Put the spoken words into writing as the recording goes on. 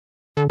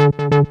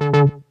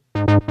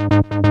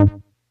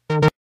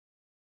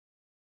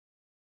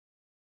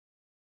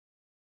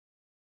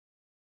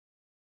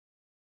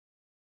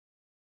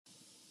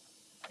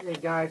Hey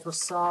guys,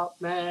 what's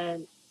up,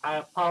 man? I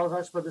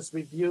apologize for this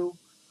review.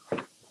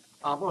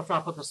 I'm gonna try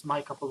to put this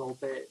mic up a little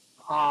bit.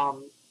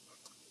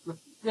 The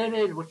thing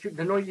is,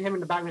 the noise you hear in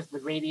the background is the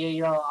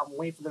radiator. I'm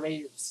waiting for the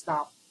radiator to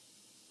stop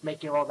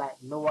making all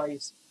that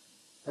noise.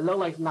 It looks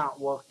like it's not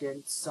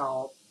working,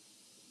 so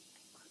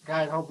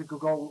guys, hope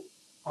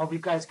you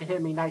guys can hear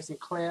me nice and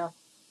clear.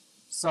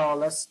 So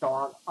let's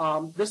start.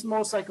 This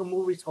motorcycle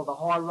movie is called The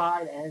Hard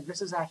Ride, and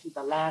this is actually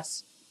the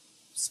last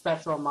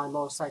special on my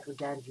Motorcycle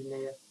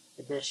Engineer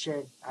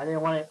edition. I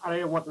didn't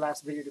want the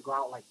last video to go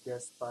out like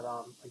this, but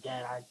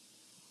again, I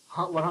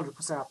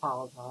 100%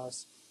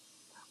 apologize.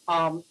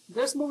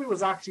 This movie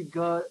was actually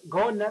good.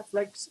 Go on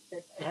Netflix.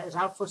 It's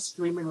out for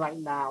streaming right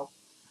now.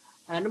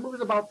 And the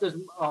movie's about this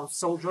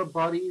soldier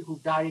buddy who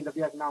died in the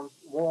Vietnam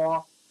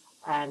War,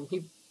 and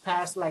he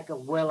passed like a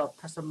will of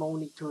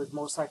testimony to his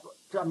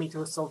to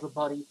his soldier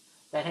buddy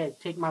that, hey,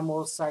 take my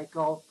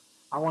motorcycle.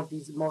 I want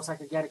these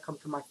motorcycle guy to come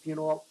to my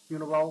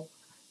funeral.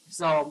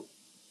 So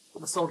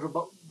the soldier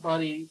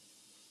buddy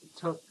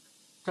took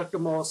the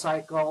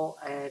motorcycle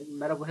and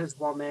met up with his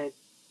woman,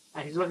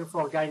 and he's looking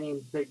for a guy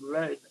named Big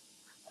Red.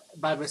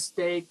 By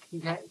mistake, he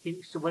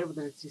went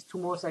with these two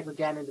motorcycle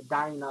gang in the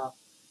diner.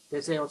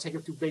 They said, "Oh, take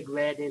him to Big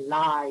Red." They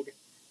lied,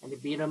 and they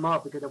beat him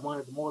up because they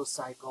wanted the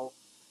motorcycle.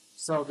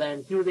 So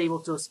then he was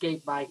able to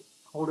escape by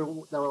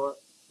holding the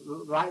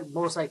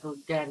motorcycle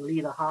gang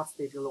leader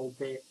hostage a little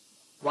bit,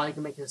 while he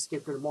can make his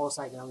escape to the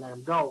motorcycle and let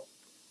him go.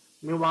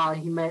 Meanwhile,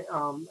 he met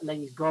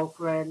Lenny's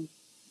girlfriend,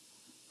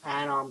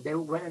 and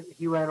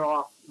he went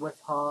off with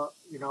her,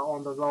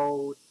 on the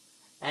road,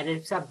 and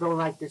they started building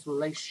like this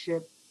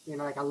relationship,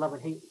 like a love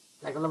and hate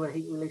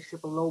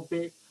relationship a little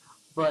bit.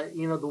 But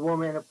the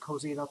woman ended up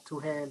cozying up to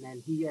him,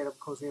 and he ended up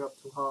cozying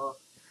up to her.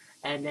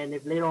 And then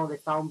if later on they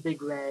found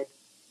Big Red,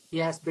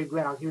 he asked Big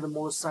Red, "I'll give you the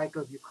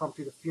motorcycle if you come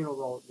to the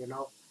funeral,"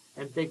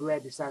 And Big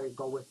Red decided to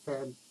go with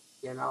him,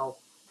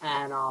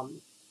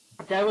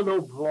 And there was no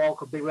brawl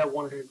because Big Red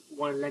wanted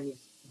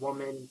Lenny's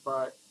woman,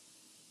 but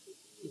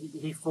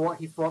he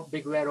fought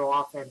Big Red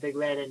off, and Big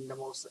Red and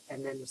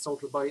then the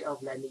soldier buddy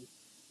of Lenny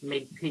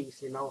made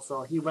peace,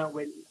 So he went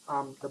with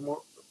the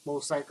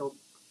motorcycle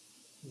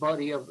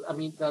buddy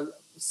the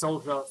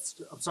soldier.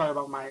 I'm sorry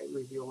about my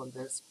review on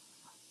this.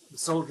 The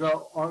soldier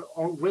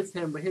on with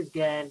him with his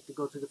gang to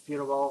go to the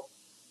funeral.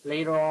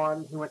 Later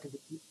on, he went to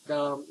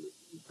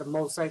the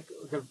motorcycle.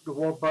 The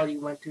war buddy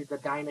went to the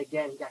diner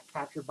again. He got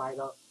captured by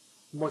the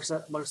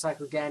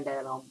motorcycle gang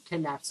that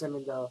kidnaps him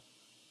in the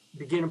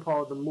beginning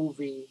part of the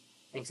movie,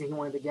 and so he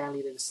wanted the gang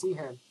leader to see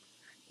him.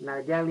 Now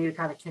the gang leader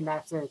kind of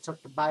kidnapped him and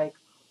took the bike,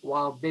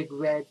 while Big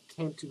Red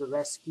came to the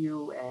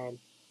rescue and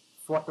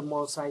fought the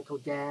motorcycle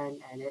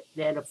gang, and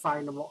they ended up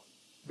fighting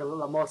the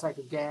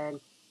motorcycle gang.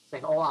 It's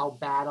like all-out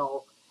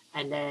battle,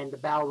 and then the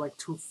battle went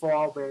too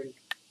far when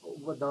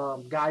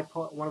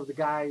one of the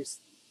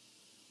guys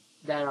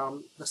that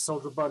the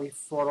soldier buddy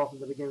fought off in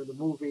the beginning of the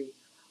movie,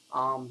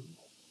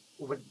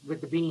 with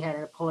the beanie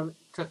hat and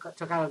took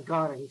out a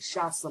gun and he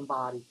shot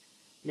somebody.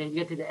 And then you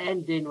get to the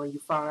ending when you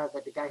found out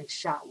that the guy he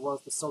shot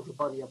was the soldier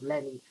buddy of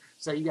Lenny.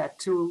 So you got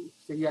two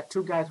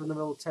guys from the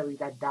military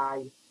that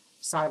died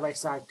side by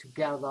side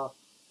together,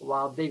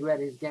 while Big Red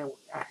and his gang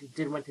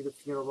actually went to the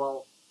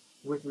funeral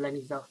with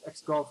Lenny's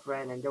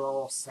ex-girlfriend, and they were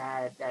all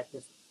sad that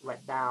this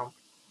went down.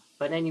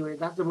 But anyway,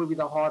 that's the movie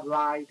The Hard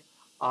Ride.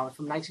 It's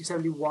from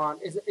 1971.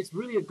 It's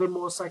really a good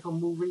motorcycle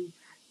movie.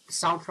 The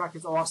soundtrack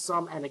is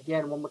awesome, and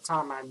again, one more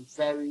time, I'm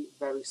very,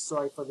 very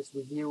sorry for this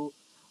review,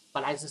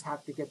 but I just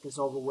have to get this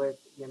over with,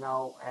 and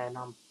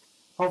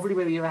hopefully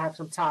maybe if I have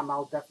some time,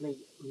 I'll definitely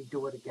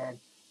redo it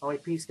again.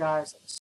 Alright, peace, guys.